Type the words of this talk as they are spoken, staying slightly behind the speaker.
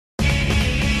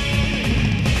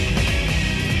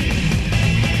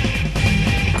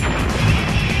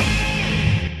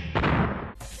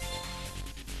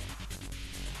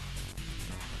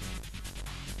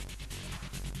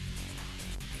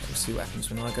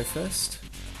when I go first.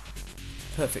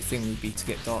 Perfect thing would be to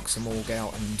get Dark Simorgh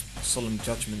out and Solemn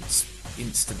Judgments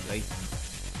instantly.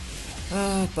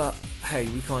 But hey,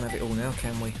 we can't have it all now,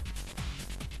 can we?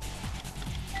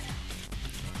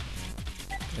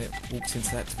 It walked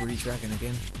into that debris dragon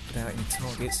again without any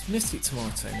targets. Mystic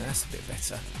Tomato, now that's a bit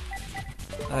better.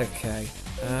 Okay,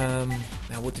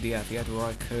 now what did he have? He had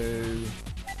Raikou.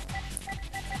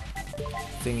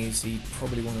 Thing is, he'd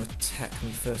probably want to attack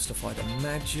me first off, I'd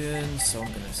imagine, so I'm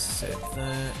going to set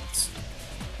that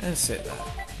and set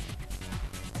that.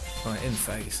 Right, in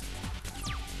phase.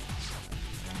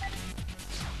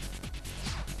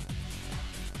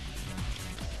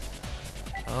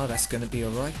 Ah, that's going to be a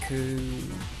Raikou.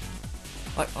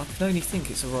 I can only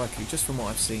think it's a Raikou, just from what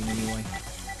I've seen anyway.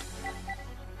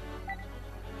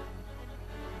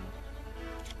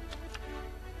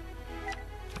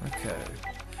 Okay.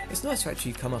 It's nice to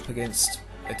actually come up against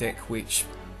a deck which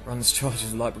runs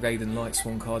charges of Light Brigade and Light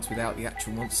Swan cards without the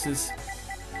actual monsters.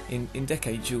 In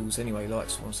Decade Duels anyway, Light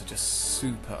Swans are just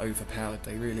super overpowered,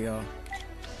 they really are.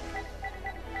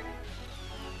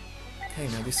 Okay,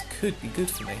 now this could be good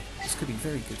for me. This could be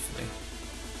very good for me.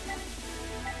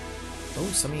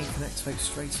 Oh, something you can activate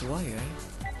straight away,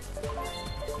 eh?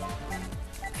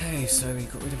 Okay, so we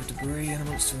got rid of a debris and a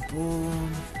monster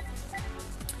reborn.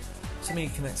 Something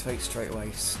you can activate straight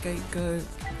away. Scapegoat?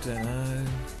 Don't know.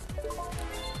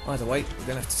 Either way, we're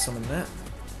going to have to summon that.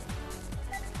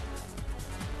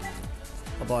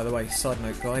 Oh, by the way, side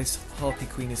note guys, Harpy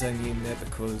Queen is only in there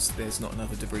because there's not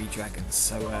another debris dragon,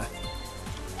 so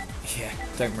yeah,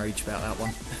 don't rage about that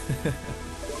one.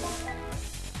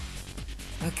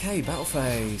 Okay, battle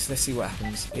phase. Let's see what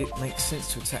happens. It makes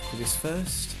sense to attack with this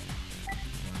first.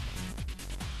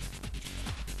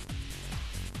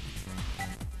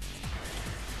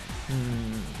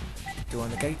 Do I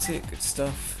negate it? Good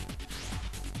stuff.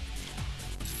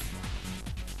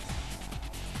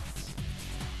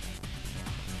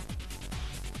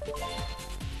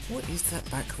 What is that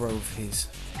back row of his?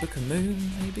 Book of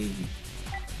Moon, maybe?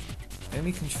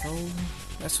 Enemy control?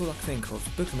 That's all I can think of.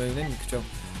 Book of Moon, enemy control.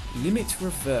 Limit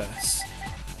reverse.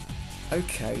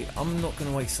 Okay, I'm not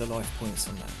going to waste the life points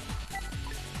on that.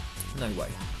 No way.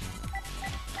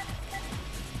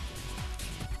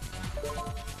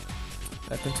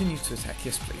 Continue to attack,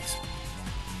 yes please.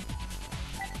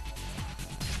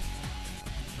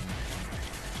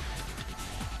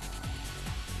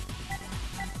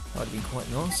 That would have been quite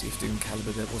nasty if Doom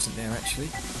Caliber that wasn't there actually.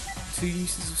 2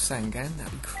 uses of Sangan,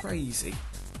 that'd be crazy.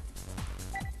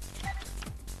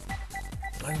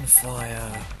 Blown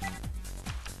fire.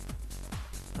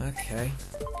 Okay.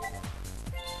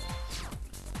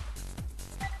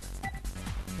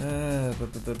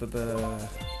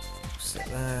 Set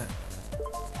that.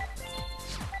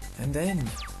 And end.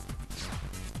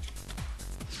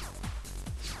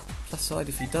 Plus side,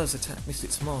 if he does attack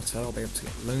Mystic Tomato, I'll be able to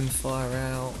get Lone Fire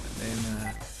out, and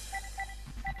then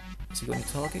has he got any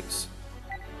targets?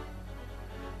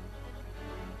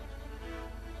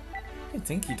 I don't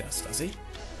think he does he?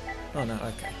 Oh no,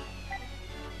 okay.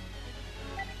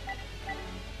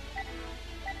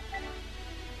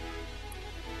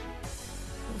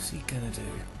 What's he gonna do?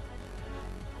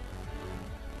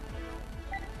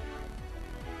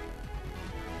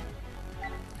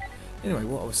 Anyway,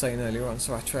 what I was saying earlier on,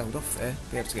 sorry I trailed off there,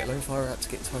 be able to get Lone Fire out to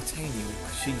get Titanium,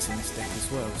 because she's in this deck as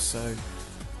well, so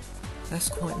that's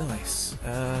quite nice.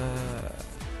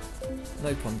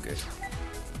 Nope, I'm good.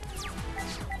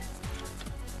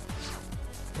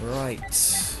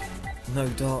 Right, no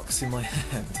darks in my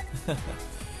hand.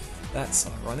 That's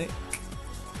ironic.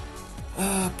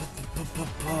 Right.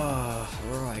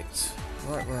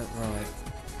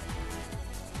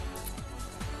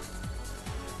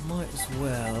 Might as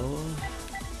well.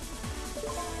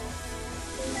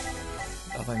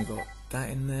 I've only got that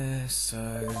in there, so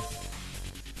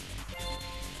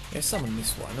yeah, summon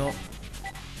this, why not?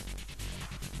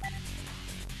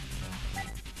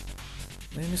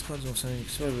 Name this card is also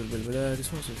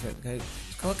this one's effect. Okay,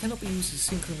 this card cannot be used as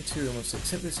a synchro material monster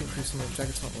except with a synchro summon of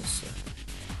Dragon type monster.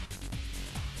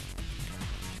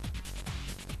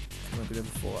 Cannot be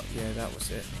level 4 up. Yeah, that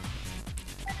was it.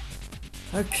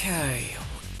 Okay, what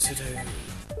to do?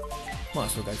 Might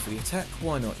as well go for the attack.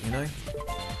 Why not? You know.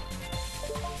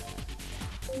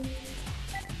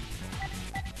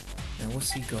 Now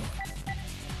what's he got?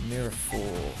 Mirror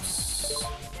Force.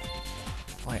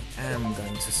 I am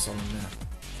going to summon that.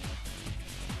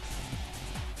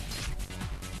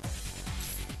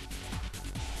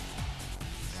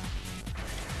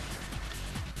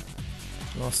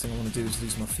 Last thing I want to do is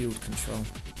lose my field control.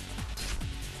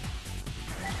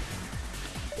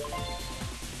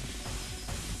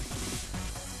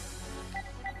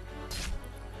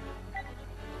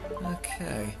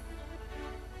 Okay.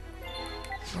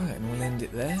 Right, and we'll end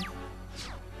it there.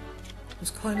 It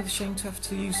was kind of a shame to have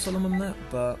to use Solemn on that,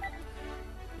 but,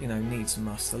 you know, needs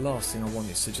must. The last thing I want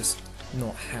is to just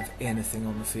not have anything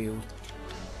on the field.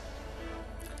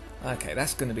 Okay,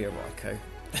 that's going to be a Raikou.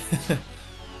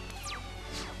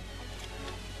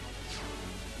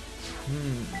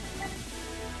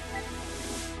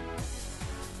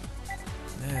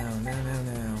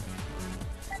 Now.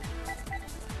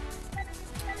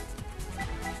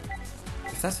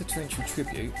 If that's a torrential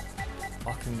tribute,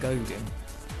 I can goad him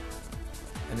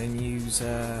and then use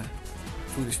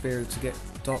Foolish Burial to get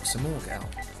Dark Simorgh out.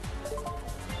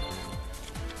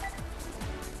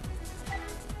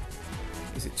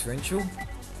 Is it torrential?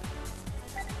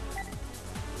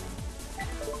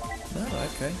 No,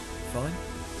 okay, fine.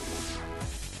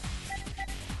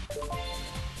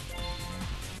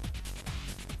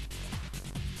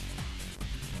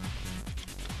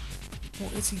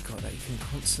 What has he got that he can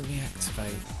constantly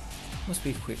activate? Must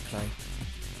be a quick play.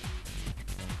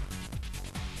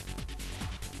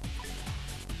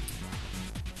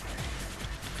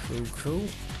 Cool.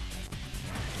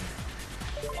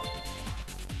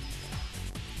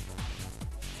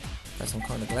 Guess I'm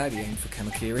kind of glad he aimed for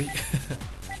Kamakiri.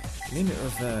 Limit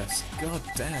reverse. God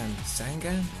damn.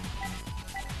 Sangan?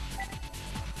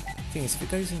 Thing is, if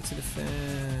it goes into the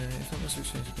if I'm not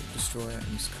switching to destroy it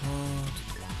in this card.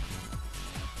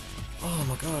 Oh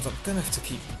my god, I'm gonna have to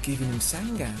keep giving him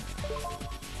Sangan.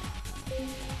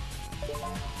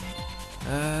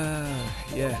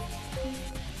 Yeah.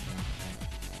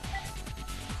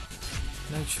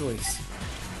 No choice.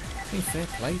 I mean, fair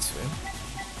play to him.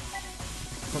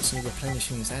 Constantly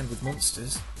replenishing his hand with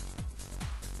monsters.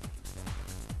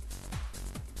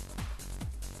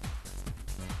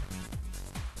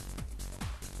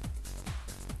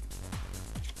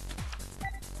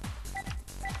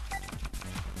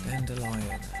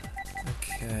 Dandelion.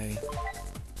 Okay.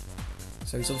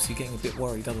 So he's obviously getting a bit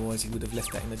worried, otherwise he would have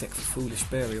left that in the deck for Foolish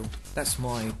Burial. That's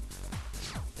my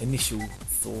initial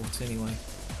thought anyway.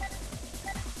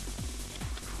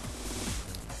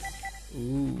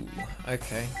 Ooh,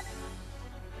 okay.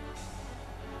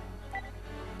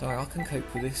 I can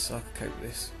cope with this,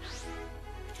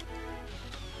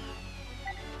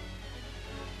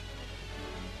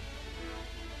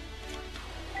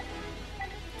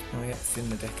 Oh yeah, thin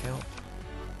the deck out.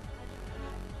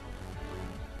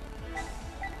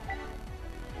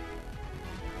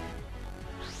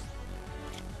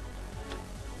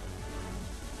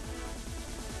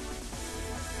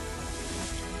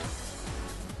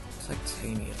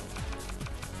 Titanium.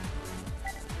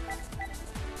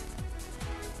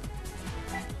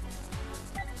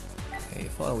 Okay,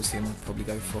 if I was him, I'd probably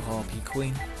go for Harpy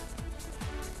Queen.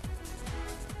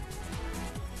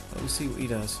 But we'll see what he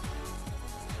does.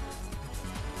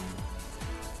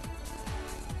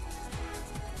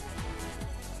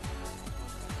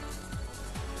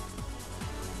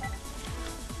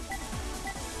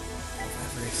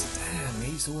 Damn,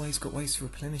 he's always got ways to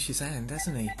replenish his hand,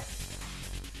 hasn't he?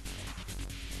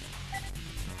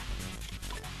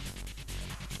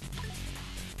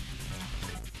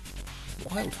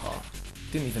 Wild Heart.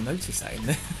 Didn't even notice that in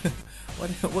there.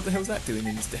 What the hell's that doing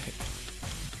in his deck?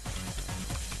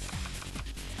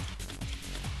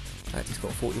 In fact, he's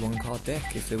got a 41 card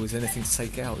deck. If there was anything to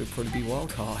take out, it would probably be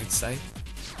Wild Heart, I'd say.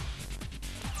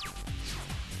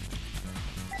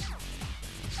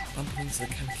 Bumping into the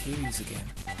Kankiris again.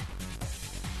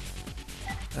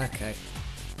 Okay.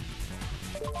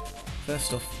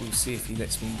 First off, we'll see if he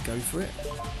lets me go for it.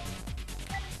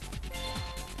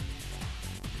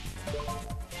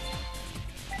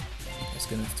 It's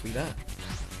going to have to be that.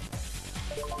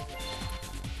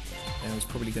 Now he's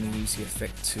probably going to use the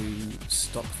effect to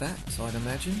stop that, I'd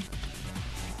imagine.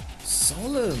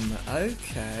 Solemn!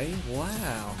 Okay,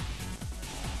 wow.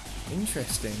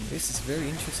 Interesting. This is a very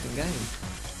interesting game.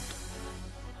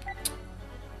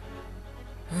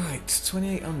 Right,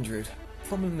 2800.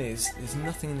 Problem is, there's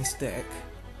nothing in this deck.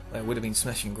 Well, it would have been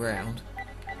Smashing Ground.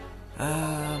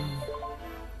 But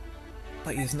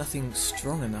there's nothing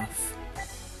strong enough.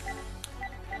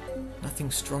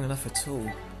 Nothing strong enough at all.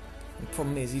 The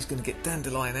problem is, he's going to get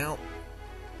Dandelion out.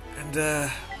 And,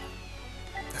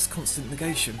 that's constant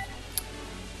negation.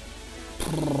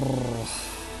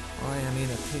 I am in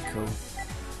a pickle.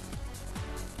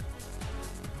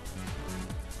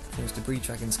 The Debris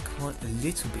Dragon's quite a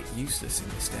little bit useless in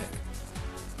this deck.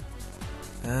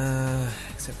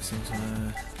 Except for some,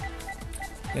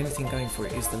 the only thing going for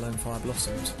it is the Lone Fire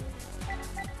Blossoms.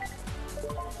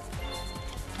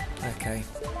 Okay.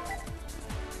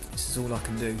 This is all I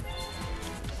can do.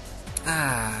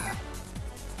 Ah!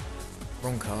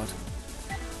 Wrong card.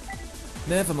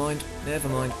 Never mind, never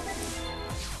mind.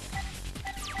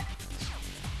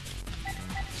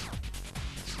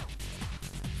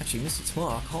 Actually, Mr.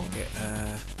 Tomorrow, I can't get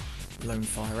Lone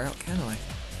Fire out, can I?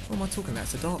 What am I talking about?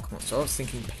 It's a dark monster. I was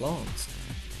thinking plants.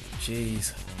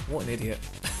 Jeez, what an idiot.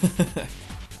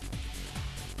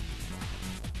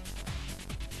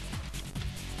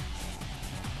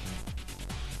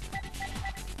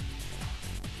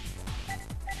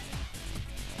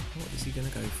 What is he going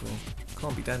to go for?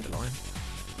 Can't be Dandelion.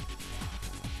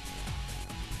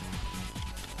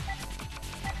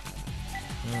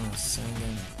 Oh, same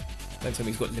again. Don't tell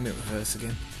me he's got Limit Reverse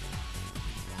again.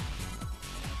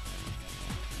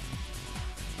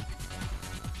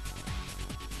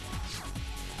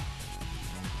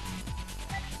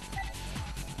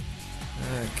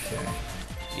 Okay.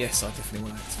 Yes, I definitely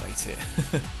want to activate it.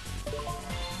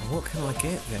 What can I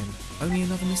get then? Only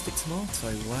another Mystic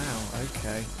Tomato. Wow,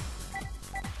 okay.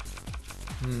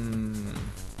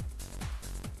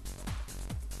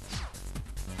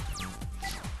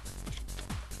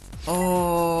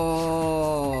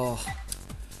 Oh,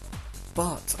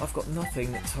 but I've got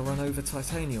nothing to run over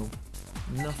Titanial.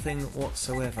 Nothing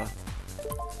whatsoever.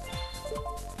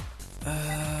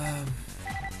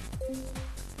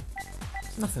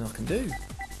 There's nothing I can do.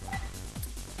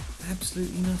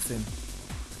 Absolutely nothing.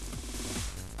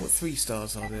 What 3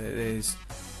 stars are there? There's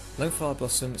Lone Fire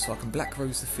Blossom, so I can Black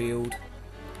Rose the field.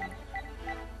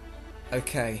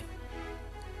 Okay.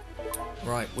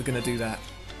 Right, we're going to do that.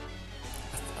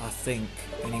 I think,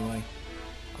 anyway.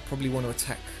 I probably want to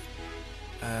attack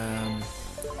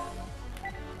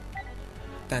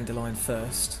Dandelion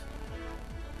first.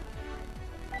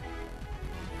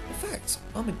 In fact,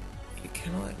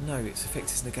 can I? No, its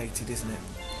effect is negated, isn't it?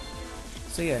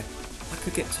 So yeah, I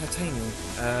could get Titanial.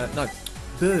 No.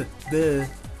 Buh.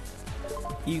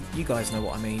 You guys know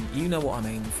what I mean. You know what I'm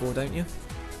aiming for, don't you?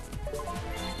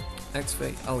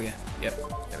 Activate. Oh yeah. Yep.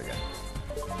 There we go.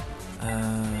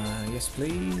 Yes,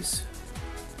 please.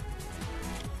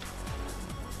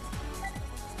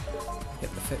 Hit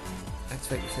the effect.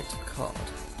 Activate the effect of a card.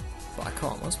 But I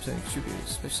can't. 1% contribute,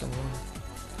 special summon 1.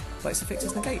 But its effect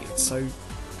is negated, so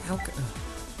how can...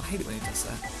 I hate it when it does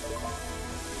that.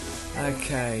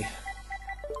 Okay.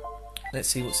 Let's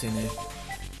see what's in here.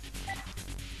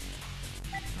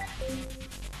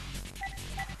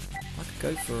 I could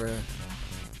go for a...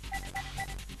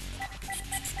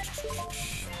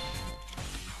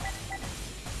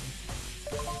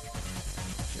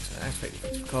 Activate the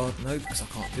effective card. No, because I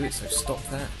can't do it, so stop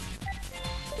that.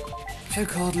 Show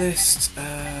card list.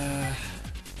 Can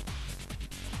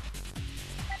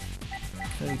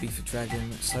only be for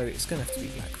Dragon, so it's going to have to be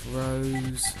Black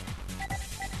Rose.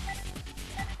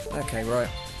 Okay, right.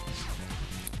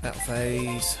 Battle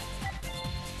phase.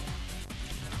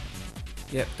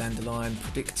 Yep, Dandelion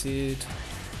predicted.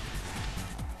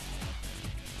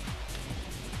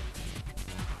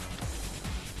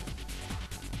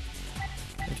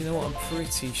 And you know what? I'm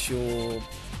pretty sure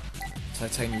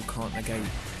Titanium can't negate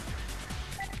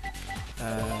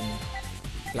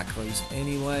Black Rose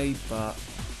anyway, but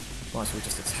might as well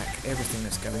just attack everything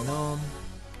that's going on.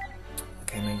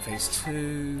 Okay, main phase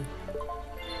 2.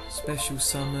 Special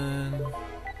summon.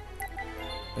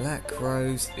 Black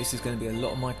Rose. This is going to be a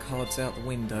lot of my cards out the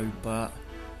window, but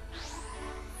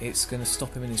it's going to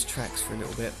stop him in his tracks for a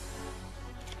little bit.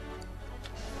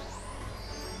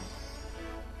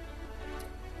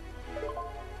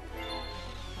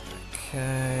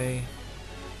 Okay.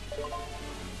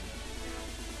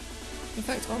 In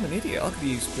fact, I'm an idiot. I could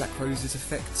use Black Rose's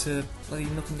effect to bloody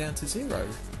knock him down to 0,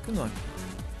 couldn't I?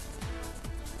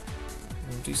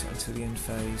 Reduce it until the end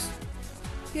phase.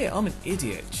 Yeah, I'm an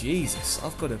idiot. Jesus,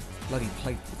 I've got to bloody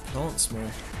play with plants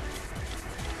more.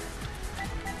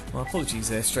 My apologies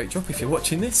there, Straight Drop, if you're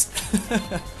watching this.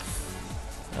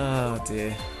 Oh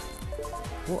dear.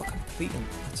 What a complete...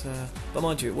 But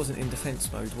mind you, it wasn't in defence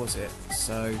mode, was it?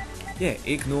 So, yeah,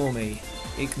 ignore me.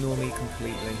 Ignore me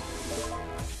completely.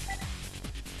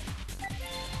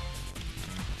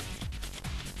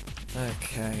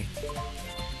 Okay.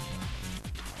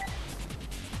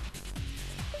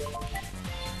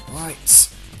 Right,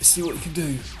 let's see what you can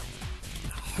do.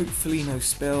 Hopefully no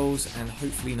spells and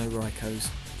hopefully no Raikos.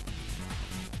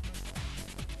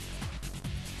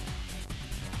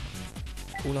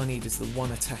 All I need is the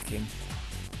one attacking.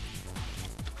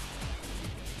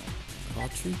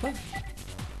 Card Trooper?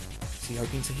 Is he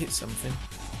hoping to hit something?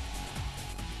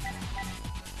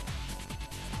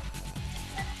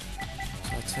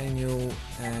 Titanial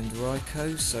and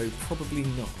Raiko, so probably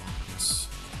not.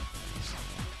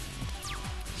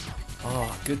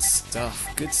 Ah, good stuff,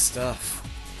 good stuff.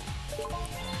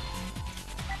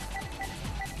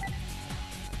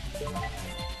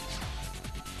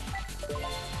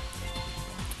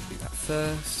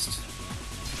 first.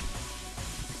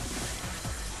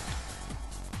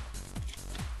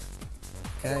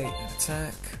 Okay, an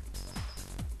attack.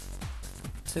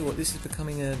 Tell you what, this is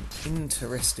becoming an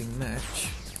interesting match.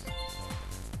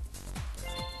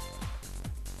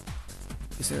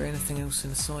 Is there anything else in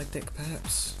the side deck,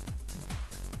 perhaps?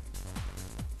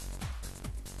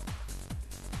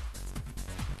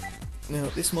 Now,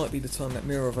 this might be the time that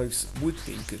Mirror of Oaths would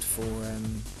be good for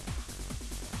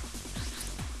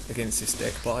against this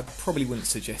deck, but I probably wouldn't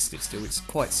suggest it still. It's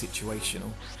quite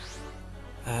situational.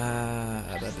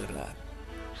 Blah, blah, blah.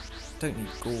 Don't need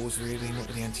gauze really, not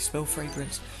with the anti-spell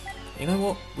fragrance. You know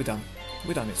what? We're done.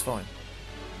 We're done, it's fine.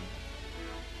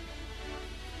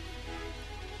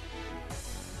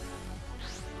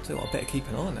 So I better keep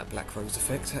an eye on that Black Rose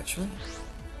effect, actually.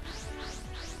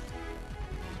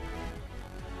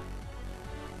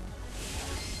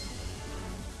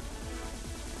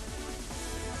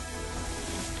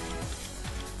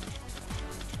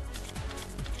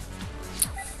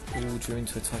 Ooh, drew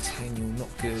into a Titanial, not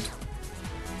good.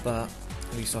 But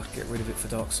at least I could get rid of it for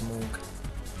Dark Simorgh.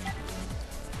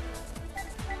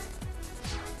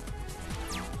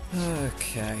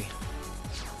 Okay.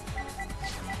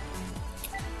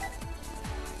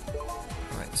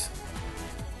 Right.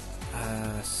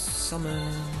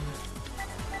 Summon.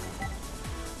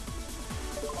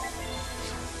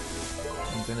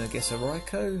 I'm gonna guess a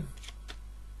Raikou.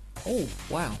 Oh,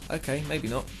 wow. Okay, maybe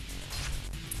not.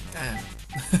 Damn.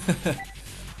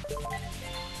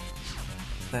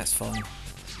 That's fine.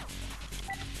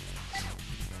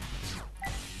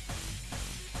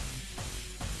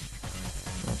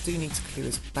 I do need to clear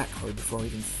this back row before I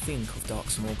even think of Dark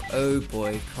Simorgh. Oh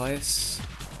boy, Caius.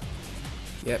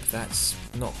 Yep, that's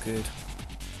not good.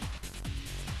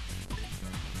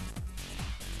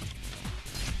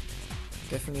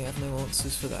 Definitely have no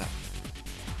answers for that.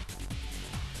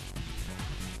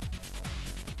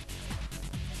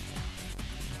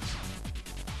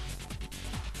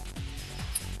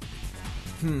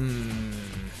 So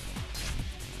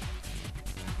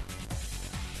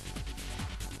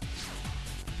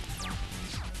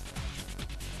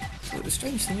the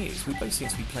strange thing is, we both seem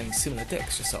to be playing similar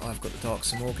decks, just that I've got the Dark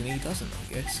Simorgh and he doesn't,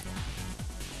 I guess.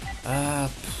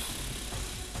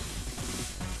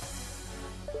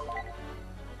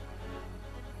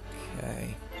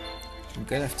 Okay. I'm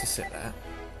gonna have to set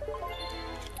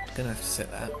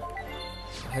that.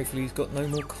 Hopefully he's got no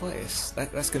more Caius.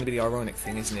 That's going to be the ironic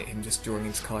thing, isn't it? Him just drawing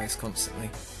into Caius constantly.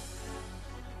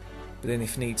 But then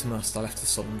if needs must, I'll have to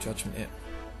Solemn Judgment it.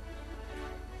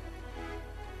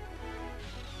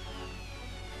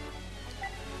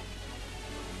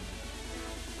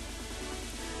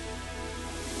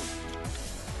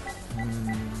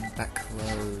 Back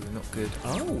row, not good.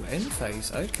 Oh, end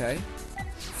phase, okay.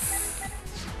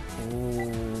 Oh.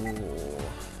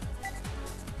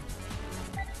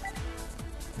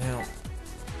 Now,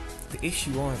 the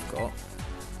issue I've got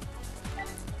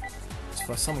is if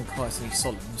I summon Caius and he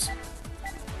Solemns.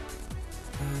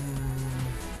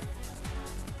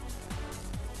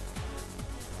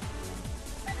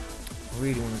 I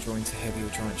really want to draw into Heavy or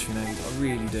Giant Trinade, I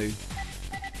really do.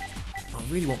 I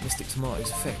really want Mystic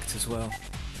Tomato's effect as well.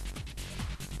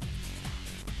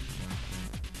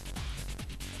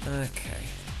 Okay.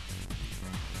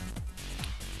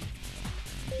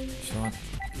 Shall I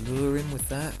lure him with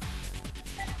that?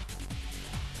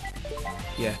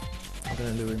 Yeah, I'm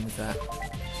going to lure him with that.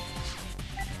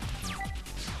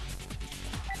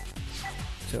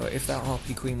 So if that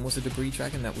Harpy Queen was a Debris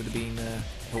Dragon, that would have been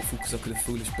helpful because I could have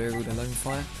Foolish Burial the Lone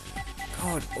Fire.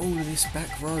 God, all of this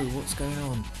back row, what's going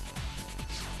on?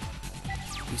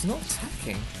 He's not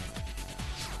attacking.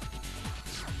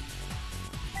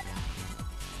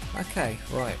 Okay,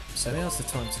 right, so now's the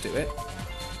time to do it.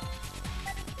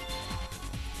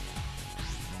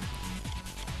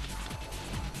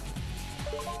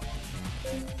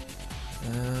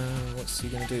 What's he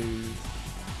going to do?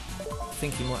 I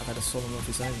think he might have had a Solemn of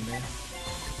his own there.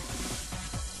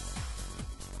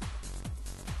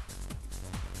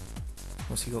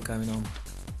 What's he got going on?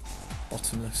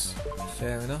 Bottomless.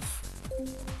 Fair enough. And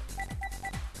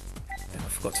I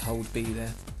forgot to hold B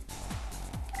there.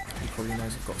 He probably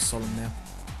knows I've got a Solemn now.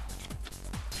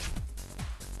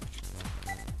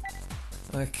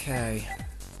 Okay.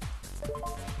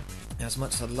 Now, as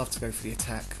much as I'd love to go for the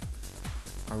attack,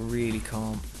 I really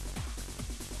can't.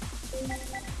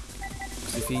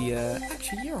 Because if he...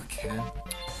 actually, yeah, I can.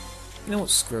 You know what?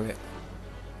 Screw it.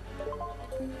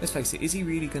 Let's face it, is he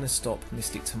really going to stop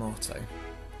Mystic Tomato?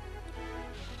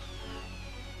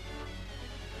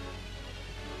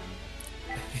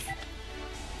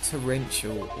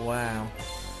 Torrential, wow.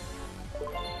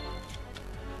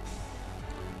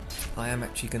 I am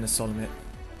actually going to solemn it.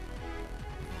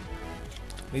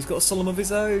 He's got a solemn of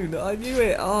his own. I knew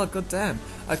it. Oh, goddamn.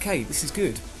 Okay, this is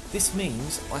good. This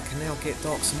means I can now get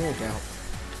Dark Simorgh out,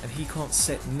 and he can't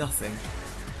set nothing.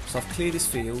 So I've cleared his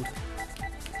field.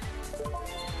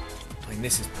 I mean,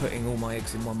 this is putting all my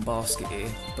eggs in one basket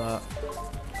here, but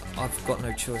I've got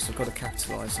no choice. I've got to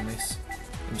capitalise on this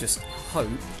and just hope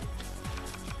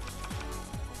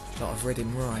that I've read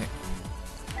him right.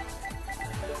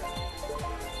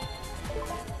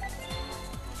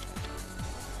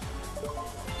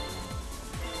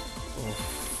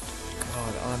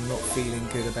 God, I'm not feeling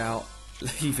good about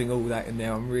leaving all that in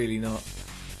there, I'm really not.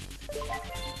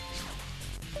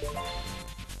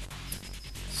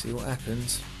 See what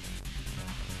happens.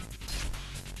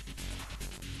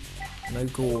 No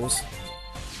gauze.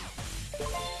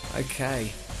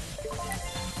 Okay.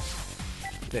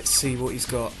 Let's see what he's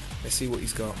got. Let's see what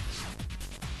he's got.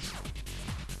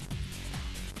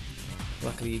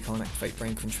 Luckily he can't activate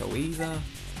brain control either.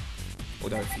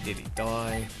 Although if he did, he'd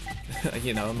die.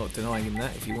 You know, I'm not denying him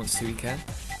that. If he wants to, he can.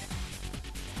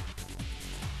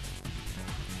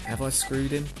 Have I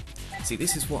screwed him? See,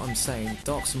 this is what I'm saying.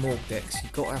 Dark Simorgh decks,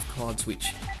 you've got to have cards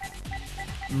which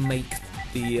make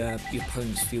the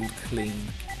opponent's field clean.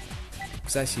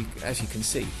 Because as you can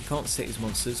see, he can't set his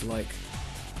monsters like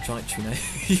Giant Tuna.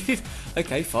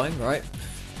 Okay, fine, right.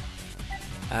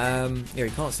 Yeah, he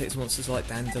can't set his monsters like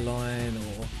Dandelion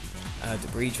or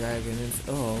Debris Dragon. And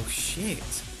oh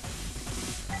shit!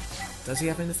 Does he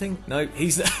have anything? No,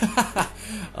 he's.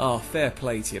 Oh, fair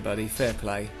play to you, buddy. Fair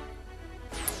play.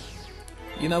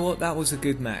 You know what? That was a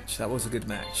good match. That was a good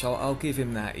match. I'll give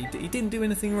him that. He didn't do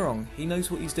anything wrong. He knows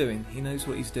what he's doing. He knows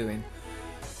what he's doing.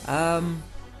 But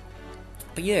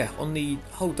yeah, on the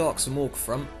whole Dark Simorgh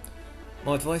front,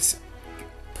 my advice: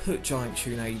 put Giant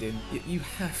Tunade in. You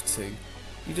have to.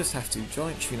 You just have to.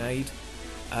 Giant Tunade.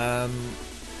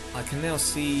 I can now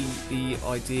see the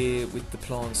idea with the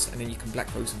plants, and then you can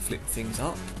Black Rose and flip things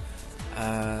up,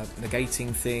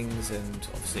 negating things, and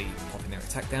obviously popping their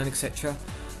attack down, etc.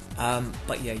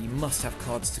 But yeah, you must have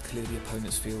cards to clear the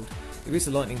opponent's field. There is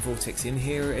a Lightning Vortex in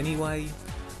here anyway,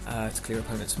 to clear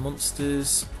opponent's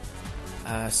monsters.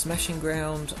 Smashing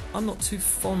Ground, I'm not too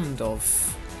fond of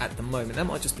at the moment. That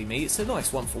might just be me. It's a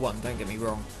nice 1-for-1, don't get me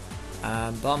wrong.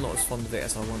 But I'm not as fond of it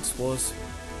as I once was.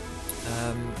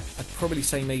 I'd probably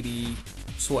say maybe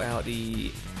sort out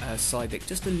the side deck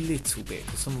just a little bit,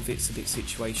 because some of it's a bit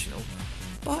situational.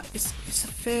 But it's a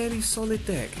fairly solid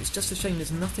deck. It's just a shame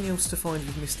there's nothing else to find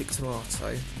with Mystic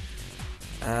Tomato.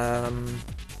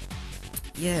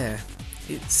 Yeah,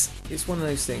 it's one of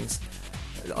those things.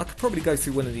 I could probably go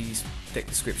through one of these deck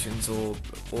descriptions, or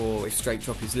if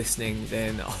xStr8xxDr0px is listening,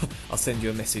 then I'll send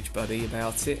you a message, buddy,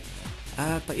 about it.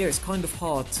 But yeah, it's kind of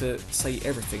hard to say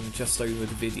everything just over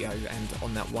the video and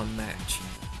on that one match.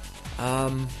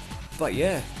 But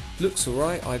yeah, looks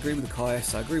alright. I agree with the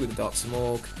Caius, I agree with the Dark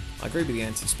Simorgh, I agree with the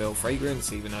anti-spell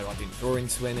fragrance, even though I didn't draw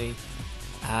into any.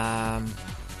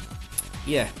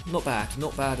 Yeah, not bad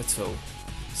at all.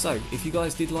 So, if you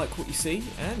guys did like what you see,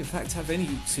 and in fact have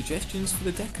any suggestions for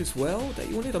the deck as well that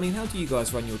you wanted, I mean, how do you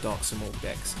guys run your Dark Simorgh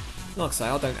decks? Like I say,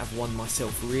 I don't have one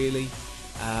myself really,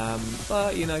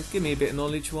 but you know, give me a bit of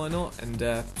knowledge, why not, and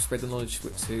spread the knowledge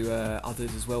to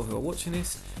others as well who are watching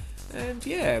this, and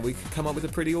yeah, we could come up with a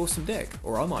pretty awesome deck,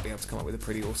 or I might be able to come up with a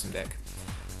pretty awesome deck.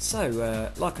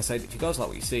 So, like I said, if you guys like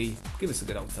what you see, give us a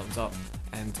good old thumbs up,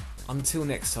 and until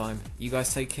next time, you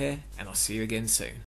guys take care, and I'll see you again soon.